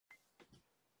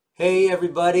Hey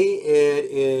everybody, it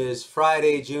is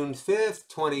Friday, June 5th,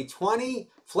 2020,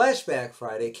 Flashback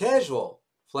Friday, casual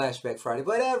Flashback Friday,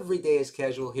 but every day is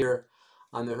casual here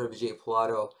on the Herbie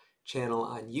Pilato channel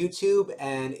on YouTube.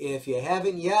 And if you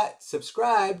haven't yet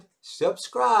subscribe,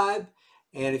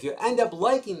 and if you end up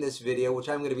liking this video, which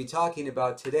I'm going to be talking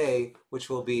about today, which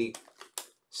will be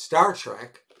Star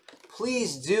Trek,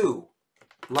 please do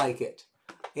like it.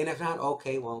 And if not,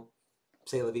 okay, well,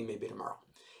 say la vie, maybe tomorrow.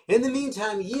 In the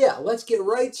meantime, yeah, let's get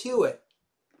right to it.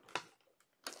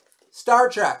 Star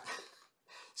Trek.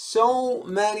 So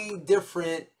many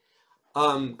different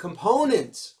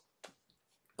components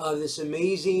of this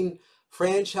amazing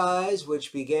franchise,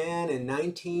 which began in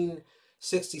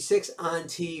 1966 on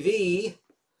TV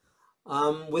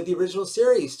with the original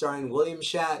series starring William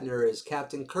Shatner as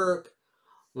Captain Kirk,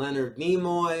 Leonard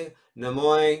Nimoy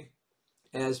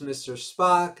as Mr.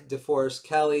 Spock, DeForest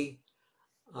Kelley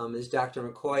is Dr.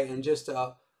 McCoy, and just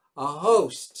a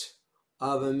host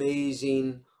of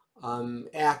amazing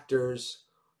actors,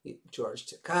 George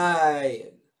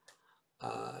Takei,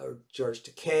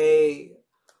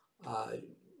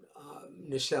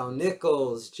 Nichelle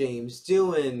Nichols, James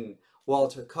Doohan,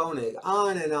 Walter Koenig,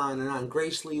 on and on and on.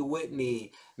 Grace Lee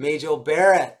Whitney, Majel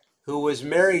Barrett, who was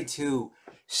married to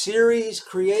series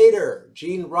creator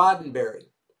Gene Roddenberry.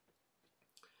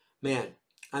 Man,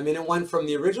 I mean, it went from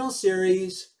the original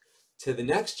series to The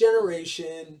Next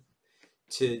Generation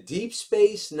to Deep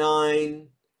Space Nine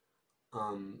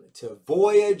to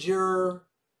Voyager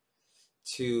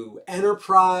to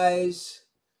Enterprise,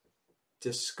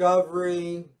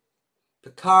 Discovery,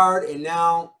 Picard, and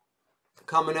now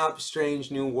coming up,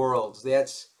 Strange New Worlds.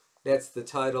 That's the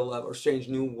title of, or Strange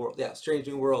New World. Yeah, Strange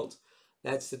New Worlds.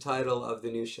 That's the title of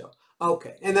the new show.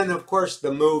 Okay, and then of course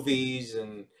the movies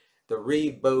and the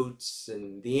reboots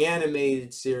and the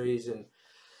animated series. And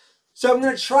so I'm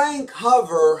going to try and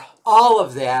cover all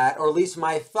of that, or at least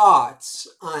my thoughts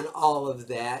on all of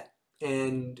that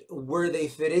and where they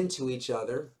fit into each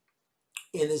other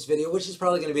in this video, which is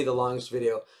probably going to be the longest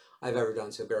video I've ever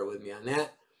done, so bear with me on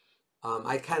that.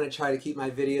 I kind of try to keep my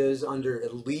videos under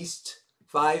at least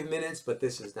 5 minutes, but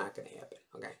this is not going to happen.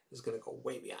 Okay, this is going to go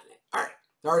way beyond that. All right,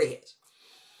 it already has.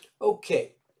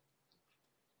 Okay.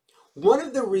 One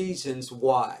of the reasons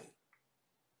why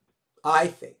I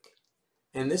think,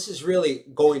 and this is really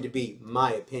going to be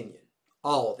my opinion,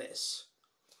 all this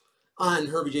on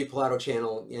Herbie J. Pilato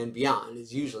channel and beyond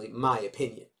is usually my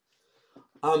opinion.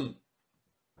 But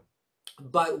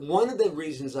one of the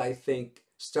reasons I think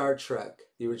Star Trek,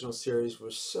 the original series,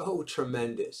 was so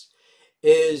tremendous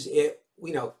is it,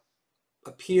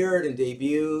 appeared and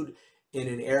debuted in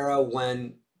an era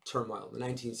when turmoil, the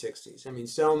 1960s. I mean,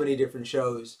 so many different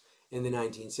shows in the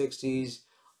 1960s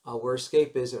were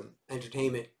escapism,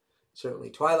 entertainment. Certainly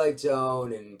Twilight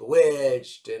Zone and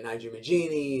Bewitched and I Dream of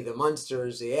Jeannie, The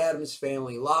Munsters, The Addams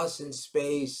Family, Lost in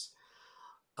Space.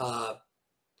 I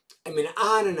mean,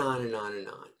 on and on and on and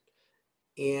on.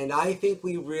 And I think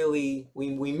we really,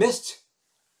 we missed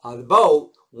the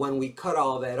boat when we cut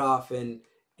all that off in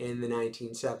the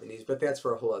 1970s. But that's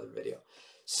for a whole other video.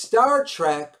 Star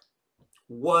Trek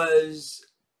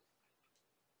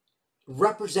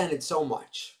represented so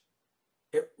much.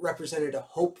 It represented a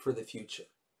hope for the future.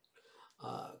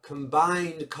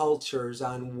 Combined cultures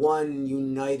on one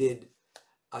united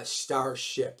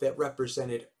starship that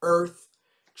represented Earth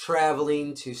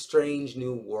traveling to strange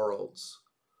new worlds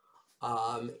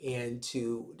and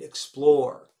to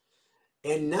explore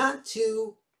and not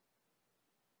to,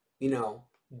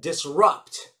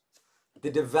 disrupt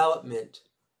the development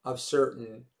of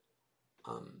certain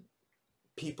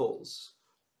peoples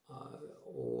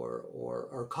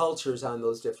or cultures on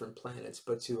those different planets,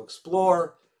 but to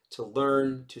explore, to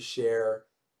learn, to share,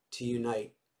 to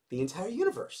unite the entire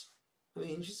universe. I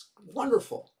mean, just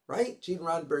wonderful, right? Gene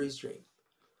Roddenberry's dream.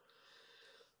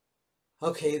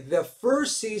 Okay, the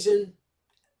first season,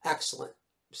 excellent.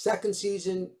 Second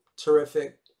season,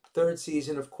 terrific. Third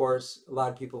season, of course, a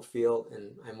lot of people feel,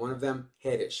 and I'm one of them,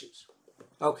 had issues.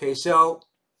 Okay, so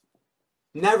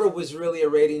never was really a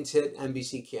ratings hit.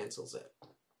 NBC cancels it.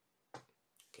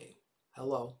 Okay,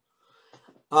 hello.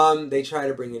 They try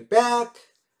to bring it back.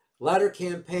 Letter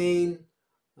campaign,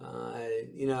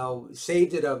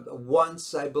 saved it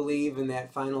once, I believe, in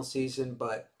that final season,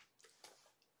 but,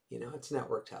 it's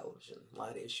network television. A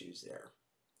lot of issues there.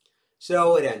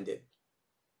 So it ended.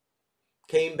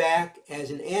 Came back as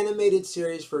an animated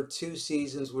series for 2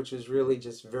 seasons, which was really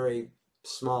just very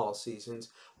small seasons.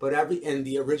 But and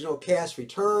the original cast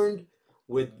returned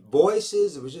with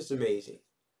voices. It was just amazing.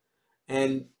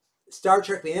 And Star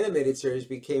Trek, the animated series,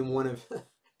 became one of,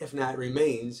 if not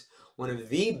remains, one of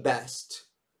the best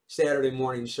Saturday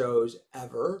morning shows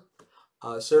ever.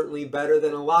 Certainly better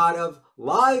than a lot of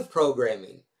live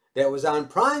programming that was on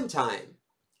prime time,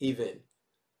 even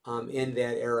in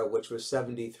that era, which was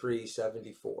 73,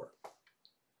 74.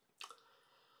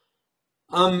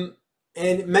 And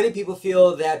many people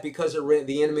feel that because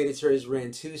the animated series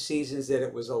ran 2 seasons, that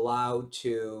it was allowed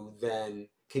to then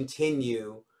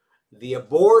continue the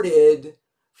aborted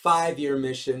 5-year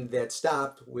mission that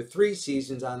stopped with 3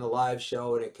 seasons on the live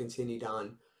show, and it continued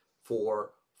on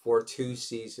for 2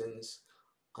 seasons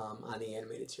on the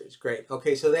animated series. Great.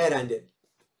 Okay, so that ended.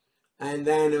 And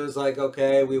then it was like,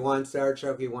 okay, we want Star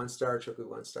Trek, we want Star Trek, we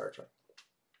want Star Trek.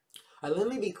 Let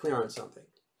me be clear on something.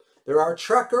 There are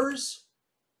Trekkers,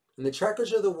 and the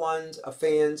Trekkers are the ones,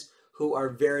 fans, who are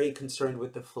very concerned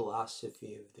with the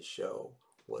philosophy of the show,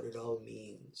 what it all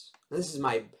means. And this is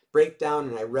my breakdown,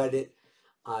 and I read it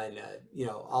on,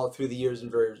 all through the years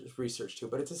and various research too,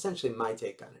 but it's essentially my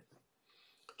take on it.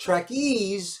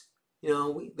 Trekkies,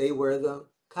 they wear the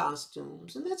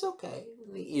costumes, and that's okay,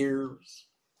 and the ears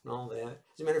and all that.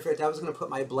 As a matter of fact, I was going to put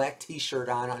my black T-shirt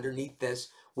on underneath this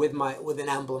with an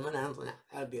emblem, and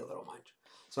that'd be a little much.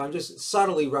 So I'm just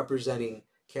subtly representing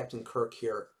Captain Kirk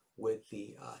here with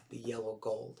the yellow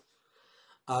gold.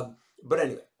 But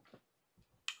anyway,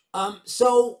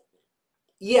 so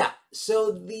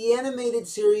the animated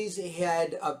series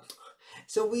had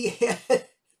so we had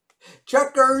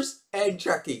Trekkers and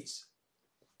Trekkies.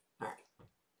 All right,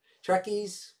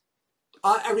 Trekkies.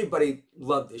 Everybody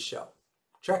loved this show.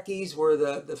 Trekkies were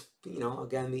the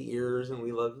again, the ears, and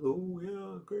we loved, oh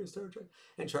yeah, great Star Trek.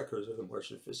 And Trekkers are the more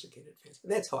sophisticated fans.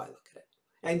 And that's how I look at it.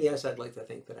 And yes, I'd like to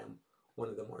think that I'm one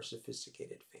of the more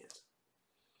sophisticated fans.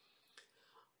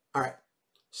 All right,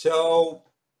 so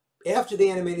after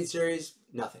the animated series,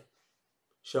 nothing.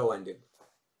 Show ended.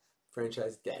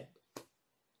 Franchise dead.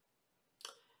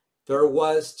 There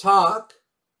was talk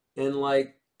in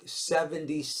like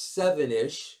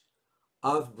 77-ish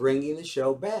of bringing the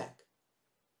show back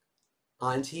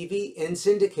on TV and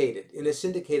syndicated, in a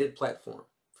syndicated platform.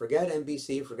 Forget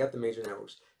NBC, forget the major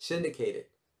networks. Syndicated.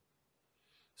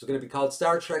 It's going to be called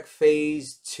Star Trek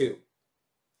Phase 2.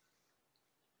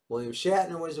 William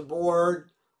Shatner was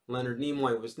aboard. Leonard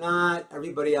Nimoy was not.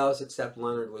 Everybody else except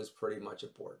Leonard was pretty much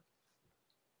aboard.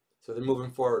 So they're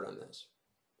moving forward on this.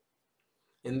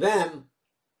 And then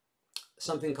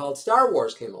something called Star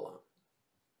Wars came along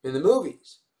in the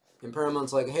movies. And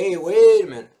Paramount's like, hey, wait a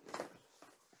minute.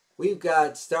 We've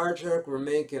got Star Trek, we're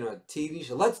making a TV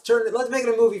show. Let's make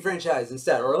it a movie franchise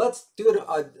instead, or let's do it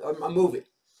a movie.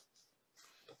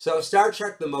 So Star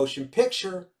Trek the Motion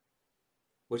Picture,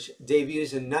 which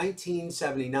debuts in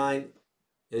 1979,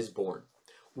 is born.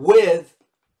 With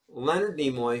Leonard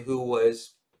Nimoy, who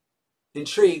was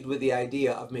intrigued with the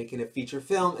idea of making a feature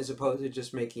film as opposed to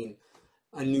just making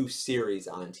a new series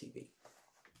on TV.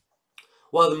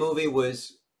 Well, the movie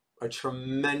was a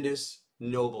tremendous,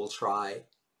 noble try,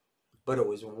 but it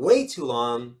was way too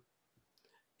long,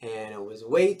 and it was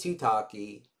way too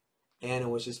talky, and it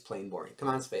was just plain boring. Come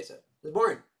on, let's face it. It was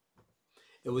boring.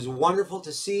 It was wonderful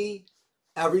to see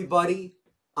everybody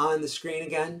on the screen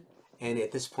again, and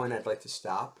at this point, I'd like to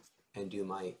stop and do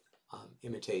my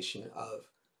imitation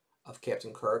of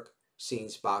Captain Kirk seeing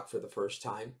Spock for the first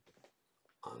time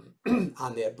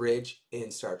on that bridge in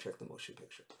Star Trek the Motion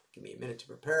Picture. Give me a minute to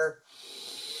prepare.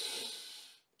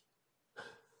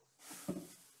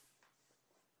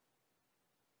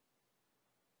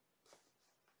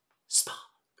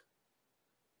 Spock.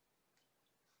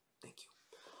 Thank you.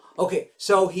 Okay,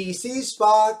 so he sees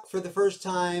Spock for the first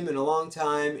time in a long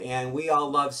time, and we all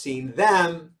love seeing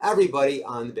them, everybody,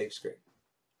 on the big screen.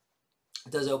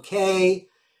 It does okay,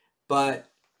 but,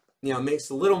 makes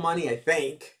a little money, I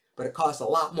think, but it costs a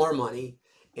lot more money,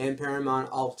 and Paramount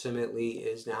ultimately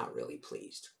is not really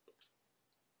pleased.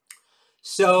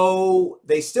 So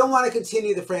they still want to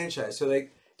continue the franchise. So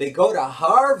they go to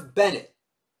Harv Bennett,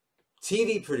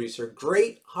 TV producer,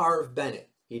 great Harv Bennett.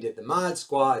 He did the Mod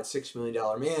Squad, $6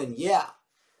 Million Man, yeah,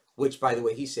 which, by the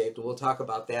way, he saved, and we'll talk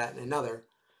about that in another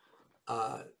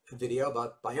video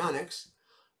about Bionics.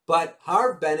 But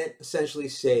Harv Bennett essentially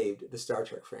saved the Star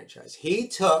Trek franchise. He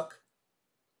took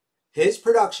his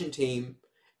production team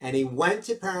and he went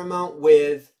to Paramount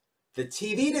with the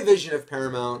TV division of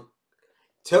Paramount,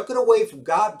 took it away from,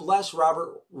 God bless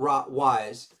Robert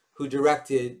Wise, who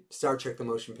directed Star Trek the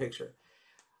Motion Picture.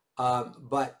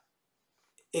 But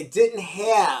it didn't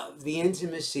have the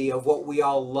intimacy of what we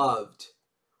all loved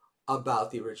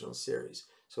about the original series.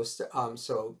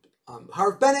 So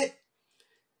Harv Bennett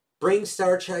brings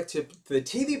Star Trek to the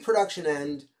TV production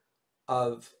end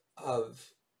of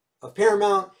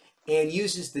Paramount and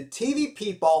uses the TV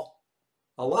people,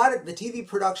 a lot of the TV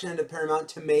production end of Paramount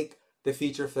to make the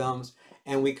feature films,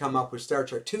 and we come up with Star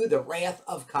Trek II, The Wrath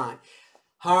of Khan.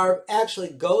 Harv actually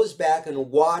goes back and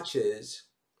watches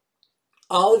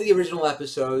all of the original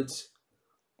episodes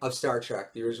of Star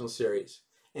Trek, the original series,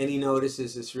 and he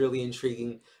notices this really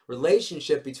intriguing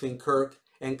relationship between Kirk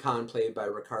and Khan, played by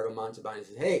Ricardo Montalban. He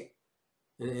says, hey,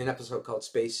 in an episode called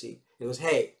Space Seed, he goes,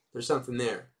 hey, there's something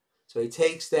there. So he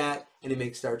takes that and he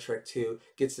makes Star Trek II,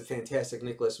 gets the fantastic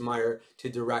Nicholas Meyer to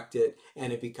direct it,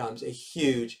 and it becomes a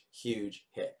huge, huge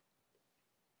hit.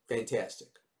 Fantastic.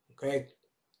 Okay?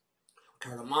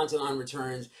 Ricardo Montalban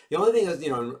returns. The only thing is,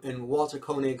 and Walter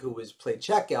Koenig, who played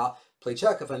Chekhov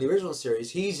on the original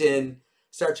series, he's in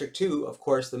Star Trek II, of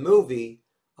course, the movie,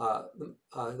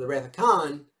 The Wrath of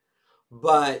Khan,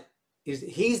 but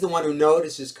he's the one who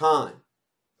notices Khan,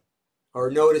 or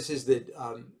notices that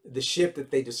the ship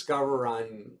that they discover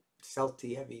on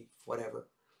Celti, whatever,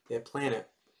 that planet,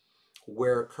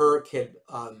 where Kirk had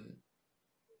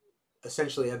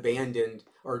essentially abandoned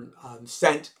or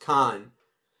sent Khan.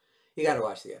 You got to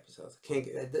watch the episodes. Can't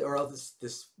get, or else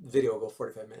this video will go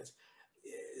 45 minutes.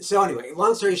 So anyway,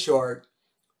 long story short,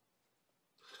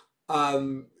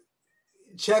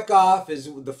 Chekhov is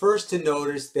the first to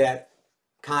notice that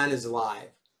Khan is alive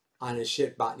on his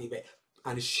ship, Botany Bay.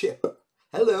 On his ship.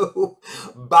 Hello,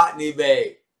 Botany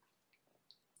Bay.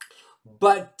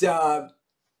 But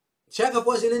Chekhov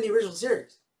wasn't in the original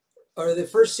series, or the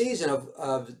first season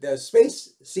of the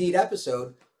Space Seed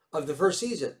episode of the first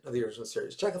season of the original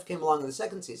series. Chekhov came along in the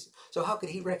second season, so how could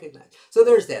he recognize? So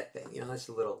there's that thing, that's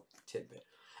a little tidbit.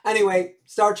 Anyway,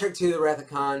 Star Trek II, The Wrath of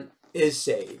Khan is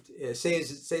saved. It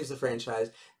saves the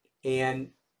franchise,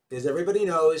 and as everybody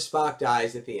knows, Spock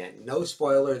dies at the end. No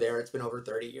spoiler there. It's been over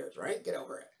 30 years, right? Get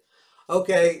over it.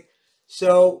 Okay,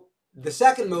 so the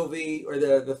second movie, or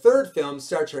the third film,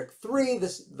 Star Trek III,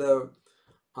 the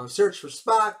Search for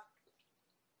Spock.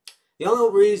 The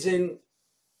only reason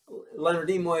Leonard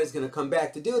Nimoy is going to come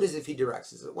back to do it is if he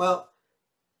directs it. Well,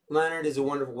 Leonard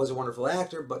was a wonderful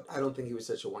actor, but I don't think he was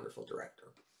such a wonderful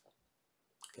director.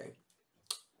 Okay,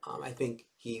 I think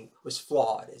he was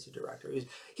flawed as a director.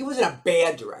 He wasn't a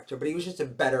bad director, but he was just a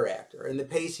better actor, and the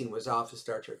pacing was off of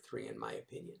Star Trek III, in my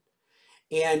opinion.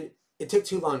 And it took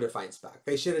too long to find Spock.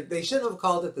 They shouldn't have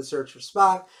called it The Search for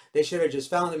Spock. They should have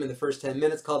just found him in the first 10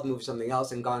 minutes, called the movie something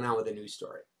else, and gone on with a new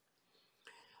story.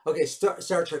 Okay,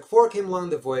 Star Trek IV came along,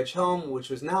 The Voyage Home, which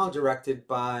was now directed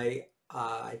by,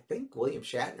 I think, William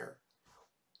Shatner.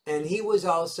 And he was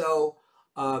also,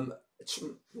 William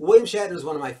Shatner is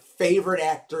one of my favorite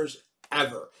actors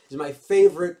ever. He's my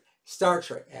favorite Star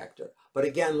Trek actor. But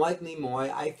again, like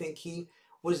Nimoy, I think he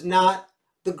was not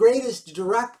the greatest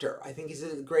director. I think he's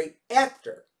a great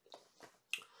actor.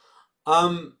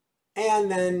 And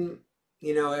then,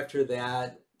 after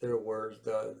that, there were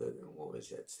what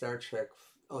was it? Star Trek,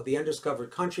 The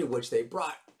Undiscovered Country, which they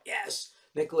brought, yes,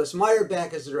 Nicholas Meyer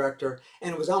back as the director,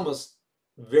 and it was almost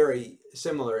very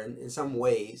similar in some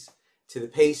ways to the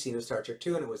pacing of Star Trek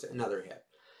II, and it was another hit.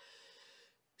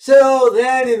 So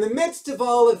then, in the midst of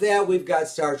all of that, we've got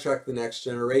Star Trek: The Next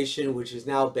Generation, which is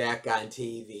now back on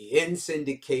TV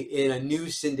in a new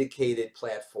syndicated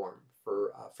platform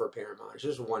for Paramount. It's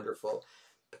just wonderful.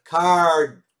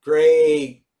 Picard,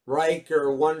 great.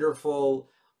 Riker, wonderful.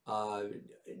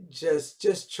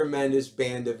 Just tremendous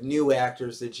band of new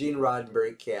actors. The Gene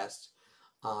Roddenberry cast.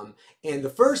 And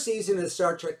the first season of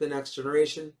Star Trek: The Next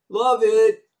Generation, love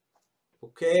it.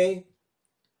 Okay.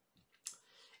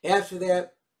 After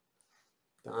that,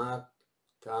 talk.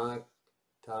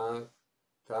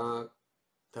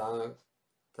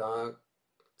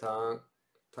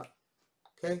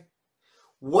 Okay.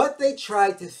 What they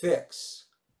tried to fix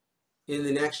in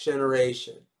The Next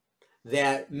Generation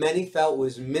that many felt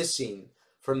was missing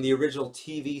from the original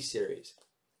TV series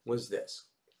was this.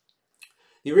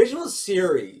 The original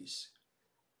series,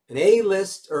 the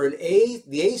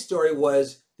A story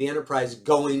was the Enterprise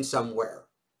going somewhere,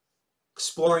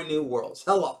 exploring new worlds.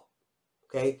 Hello.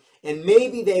 Okay? And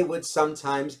maybe they would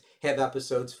sometimes have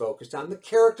episodes focused on the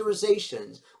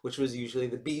characterizations, which was usually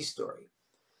the B story.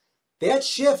 That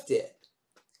shifted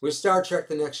with Star Trek: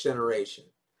 The Next Generation.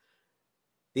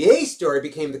 The A story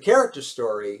became the character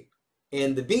story,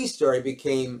 and the B story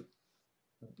became,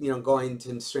 going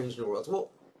to strange new worlds.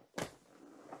 Well,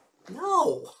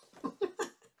 no.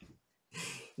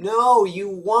 No, you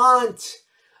want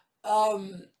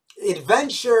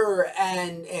adventure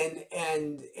and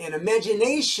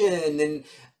imagination and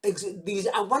these.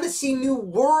 I want to see new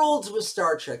worlds with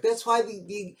Star Trek. That's why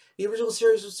the original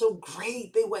series was so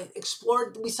great. They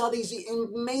explored. We saw these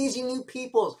amazing new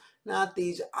peoples, not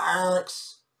these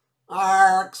arcs.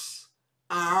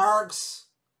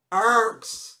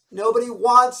 arcs. Nobody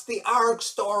wants the arc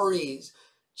stories.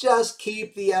 Just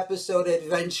keep the episode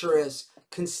adventurous,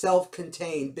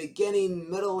 self-contained, beginning,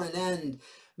 middle, and end.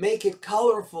 Make it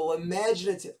colorful,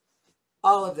 imaginative.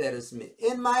 All of that is,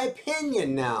 in my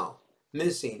opinion now,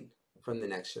 missing from The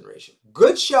Next Generation.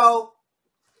 Good show.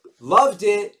 Loved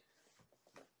it.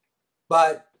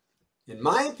 But in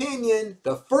my opinion,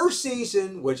 the first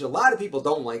season, which a lot of people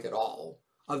don't like at all,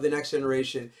 of The Next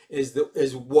Generation is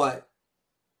what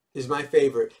is my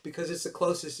favorite, because it's the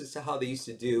closest as to how they used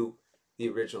to do the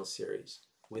original series,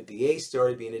 with the A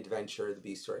story being adventure, the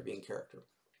B story being character.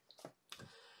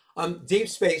 Deep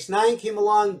Space Nine came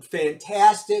along,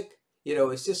 fantastic. You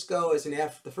know, Cisco as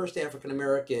the first African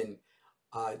American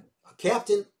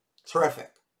captain,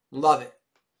 terrific, love it.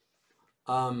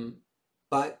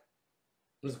 But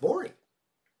it was boring.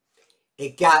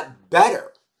 It got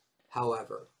better,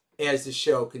 however, as the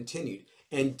show continued,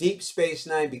 and Deep Space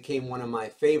Nine became one of my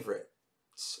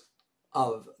favorites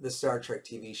of the Star Trek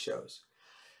TV shows.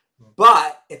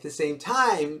 But at the same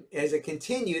time, as it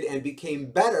continued and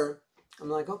became better, I'm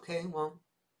like, okay, well,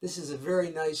 this is a very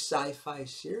nice sci-fi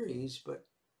series, but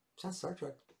it's not Star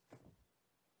Trek.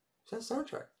 It's not Star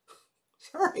Trek.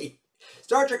 Sorry.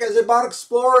 Star Trek is about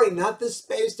exploring, not the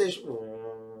space station.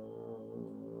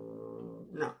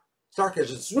 No. Star Trek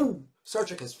is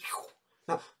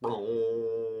not.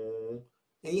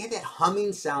 And you had that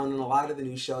humming sound in a lot of the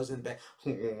new shows in the back,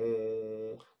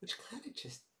 which kind of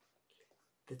just,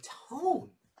 the tone.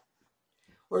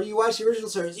 Or you watch the original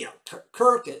series, you know,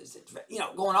 Kirk is, you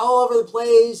know, going all over the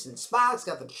place, and Spock's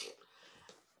got the... It's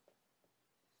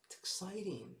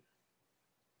exciting.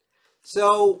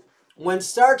 So when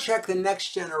Star Trek The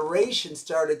Next Generation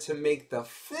started to make the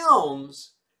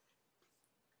films,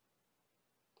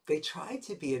 they tried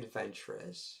to be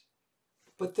adventurous,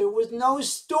 but there was no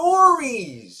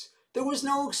stories. There was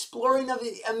no exploring of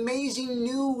the amazing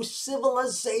new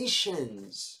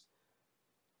civilizations.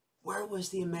 Where was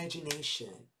the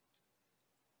imagination?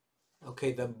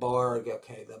 Okay, the Borg.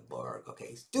 Okay, the Borg.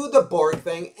 Okay, do the Borg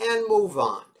thing and move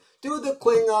on. Do the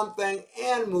Klingon thing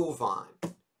and move on.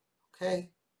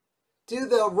 Okay? Do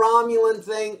the Romulan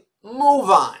thing, move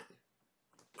on.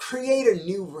 Create a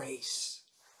new race.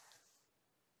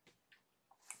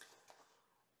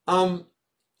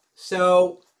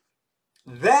 So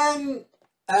then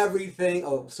everything,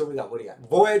 so what do you got?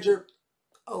 Voyager.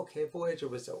 Okay, Voyager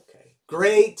was okay.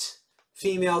 Great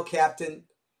female captain.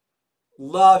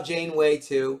 Love Janeway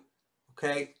too.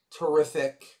 Okay,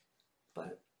 terrific.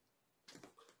 But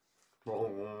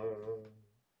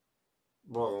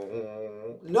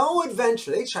no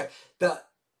adventure. They tried. The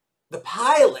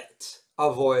pilot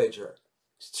of Voyager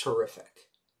is terrific.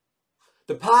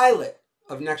 The pilot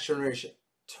of Next Generation,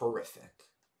 terrific.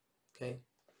 Okay,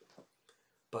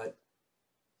 but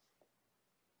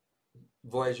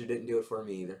Voyager didn't do it for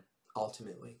me either,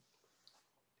 ultimately.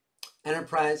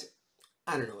 Enterprise,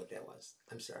 I don't know what that was.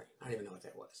 I'm sorry. I don't even know what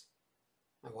that was.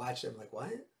 I watched it, I'm like, what?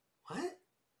 What?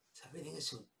 So everything is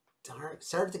so dark. It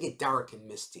started to get dark and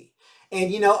misty.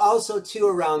 And, you know, also, too,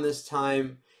 around this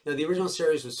time, you know, the original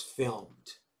series was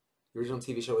filmed. The original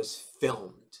TV show was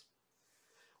filmed.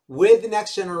 With The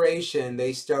Next Generation,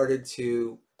 they started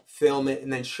to film it,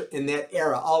 and then in that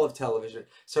era, all of television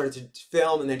started to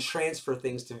film and then transfer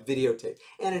things to videotape,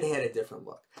 and it had a different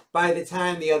look. By the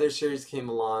time the other series came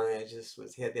along, it just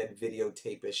had that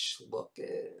videotape-ish look.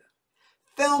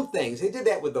 Film things. They did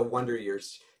that with the Wonder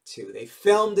Years too. They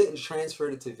filmed it and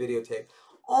transferred it to videotape.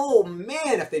 Oh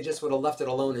man, if they just would have left it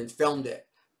alone and filmed it.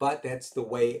 But that's the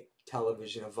way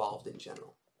television evolved in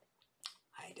general.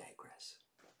 I digress.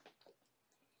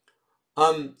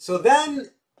 So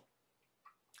then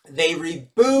they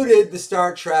rebooted the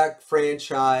Star Trek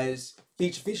franchise,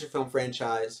 feature film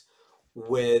franchise,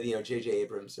 with, you know, J.J.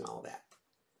 Abrams and all that.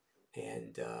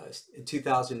 And in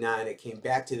 2009, it came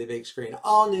back to the big screen,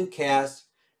 all new cast,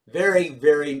 very,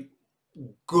 very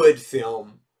good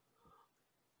film.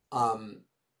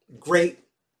 Great,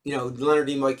 you know, Leonard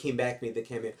Nimoy came back, made the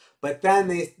cameo. But then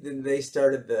they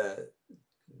started the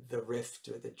rift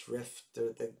or the drift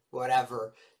or the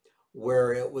whatever,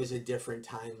 where it was a different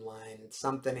timeline.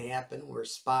 Something happened where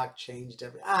Spock changed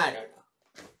everything. I don't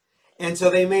know. And so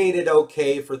they made it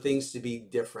okay for things to be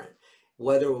different.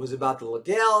 Whether it was about the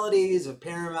legalities of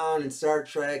Paramount and Star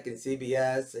Trek and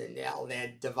CBS and all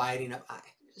that dividing up.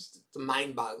 It's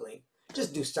mind-boggling.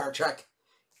 Just do Star Trek.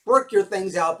 Work your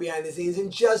things out behind the scenes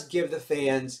and just give the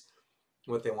fans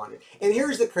what they wanted. And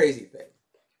here's the crazy thing.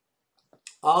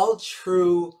 All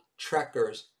true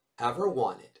Trekkers ever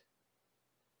wanted,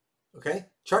 okay,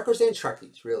 Trekkers and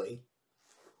Trekkies really,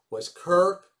 was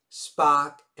Kirk,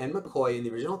 Spock, and McCoy in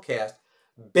the original cast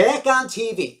back on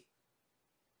TV.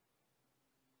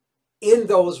 in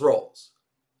those roles.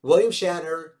 William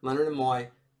Shatner, Leonard Nimoy,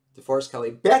 DeForest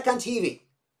Kelley, back on TV.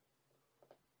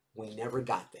 We never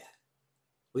got that.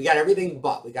 We got everything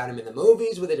but. We got him in the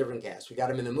movies with a different cast. We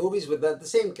got him in the movies with the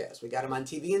same cast. We got him on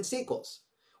TV in sequels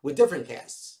with different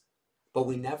casts. But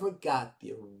we never got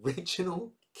the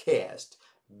original cast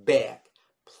back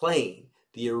playing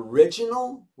the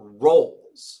original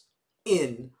roles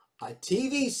in a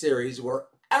TV series where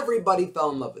everybody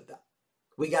fell in love with them.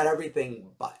 We got everything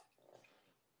but.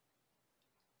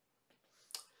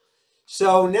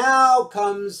 So now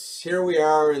comes, here we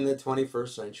are in the 21st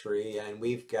century, and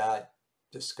we've got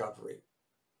Discovery.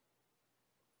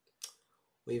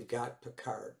 We've got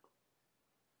Picard.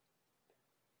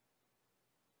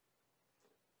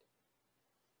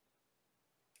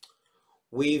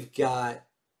 We've got,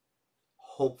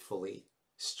 hopefully,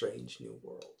 Strange New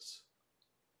Worlds.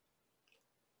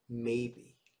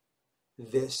 Maybe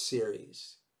this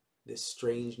series, this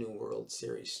Strange New World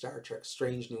series, Star Trek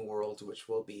Strange New Worlds, which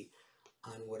will be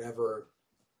on whatever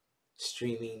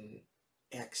streaming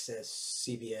access,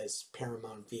 CBS,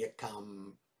 Paramount,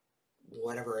 Viacom,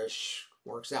 whatever-ish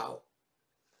works out.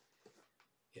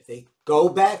 If they go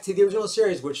back to the original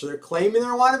series, which they're claiming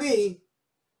they want to be,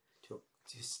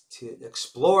 to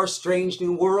explore Strange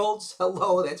New Worlds.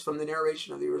 Hello, that's from the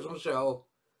narration of the original show.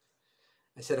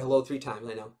 I said hello 3 times,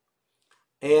 I know.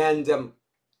 And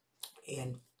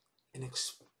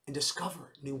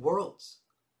discover new worlds.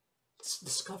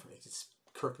 Discover it. It's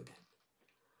Kirk again.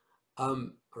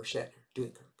 Or Shatner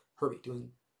doing Kirk. Herbie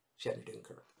doing Shatner doing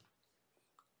Kirk.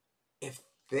 If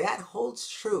that holds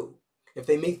true, if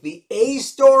they make the A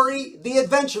story the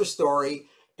adventure story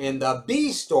and the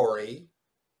B story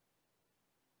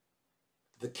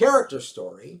the character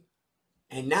story,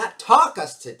 and not talk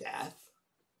us to death,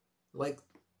 like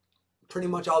pretty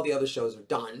much all the other shows are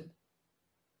done,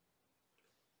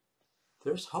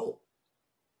 there's hope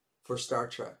for Star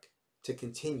Trek to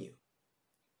continue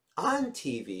on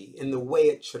TV in the way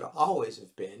it should always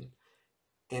have been.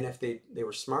 And if they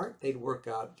were smart, they'd work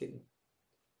out getting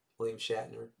William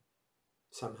Shatner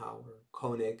somehow, or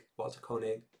Koenig, Walter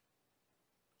Koenig,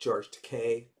 George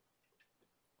Takei,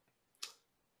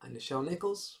 and Nichelle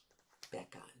Nichols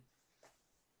back on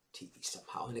TV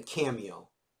somehow in a cameo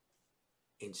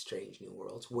in Strange New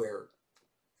Worlds, where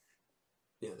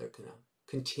they're going to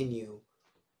continue,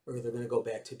 or they're going to go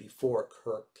back to before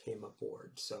Kirk came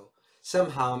aboard. So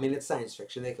somehow, I mean, it's science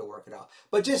fiction, they could work it out,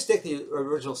 but just stick the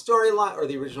original storyline or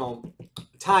the original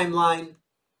timeline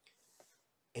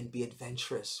and be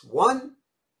adventurous. 1,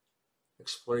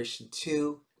 exploration.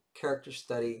 2, character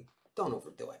study. Don't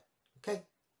overdo it, okay?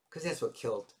 Because that's what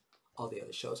killed all the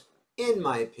other shows, in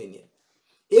my opinion.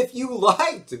 If you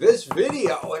liked this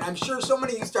video, and I'm sure so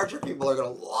many of you Star Trek people are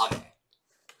going to love it,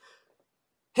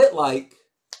 hit like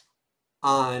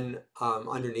on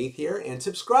underneath here and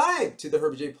subscribe to the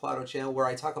Herbie J. Pilato channel, where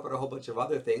I talk about a whole bunch of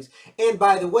other things. And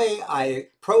by the way, I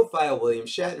profile William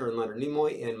Shatner and Leonard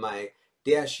Nimoy in my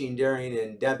Dashing, Daring,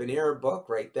 and Debonair book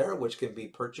right there, which can be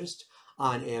purchased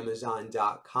on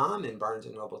Amazon.com and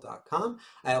BarnesandNoble.com.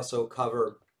 I also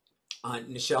cover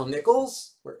Nichelle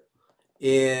Nichols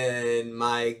in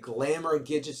my Glamour,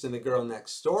 Gidgets, and the Girl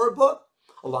Next Door book,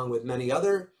 along with many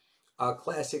other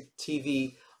classic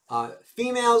TV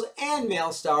females and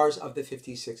male stars of the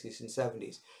 50s, 60s, and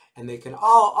 70s. And they can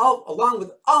all, along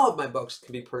with all of my books,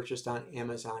 can be purchased on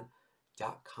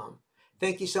Amazon.com.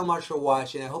 Thank you so much for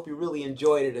watching. I hope you really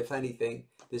enjoyed it, if anything,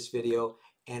 this video.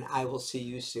 And I will see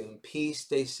you soon. Peace,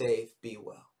 stay safe, be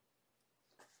well.